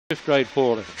Fifth grade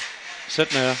forward.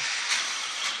 Set now.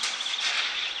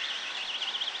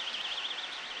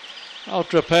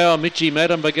 Ultra Power, Mitchy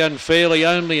Madam began fairly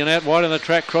only and out wide on the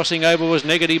track. Crossing over was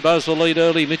Negative Buzz, the lead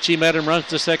early. Mitchy Madam runs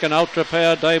to second. Ultra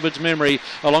Power, David's Memory.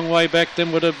 A long way back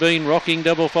then would have been Rocking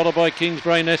Double, followed by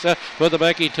Kingsbury Nessa. Further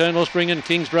back, Eternal Spring and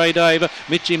Kingsbury Dave.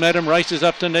 Mitchy Madam races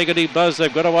up to Negative Buzz.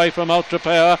 They've got away from Ultra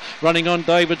Power. Running on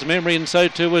David's Memory, and so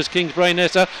too was Kingsbury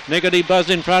Nessa. Negative Buzz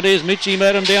in front is Mitchy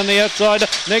Madam down the outside.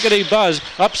 Negative Buzz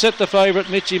upset the favourite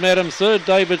Mitchy Madam. Third,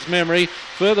 David's Memory.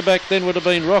 Further back then would have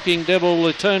been Rocking Devil.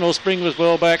 Eternal Spring was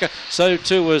well back. So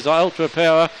too was Ultra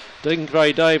Power,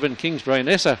 Kingsbury Dave and Kingsbury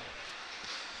Nessa.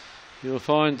 You'll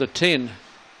find the 10.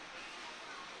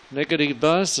 Negative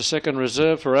Buzz, the second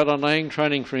reserve for Alan Lang,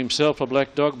 training for himself, a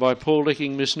black dog by Paul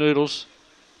Licking, Miss Noodles.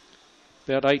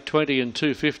 About 8.20 and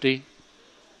 2.50.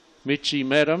 Mitchy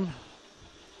Madam.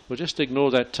 We'll just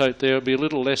ignore that tote there. It'll be a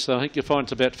little less than, I think you'll find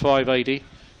it's about 5.80.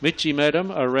 Mitchy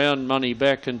Madam, around Money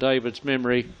Back, and David's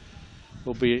Memory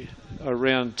will be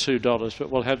around $2, but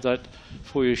we'll have that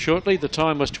for you shortly. The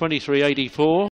time was 23.84.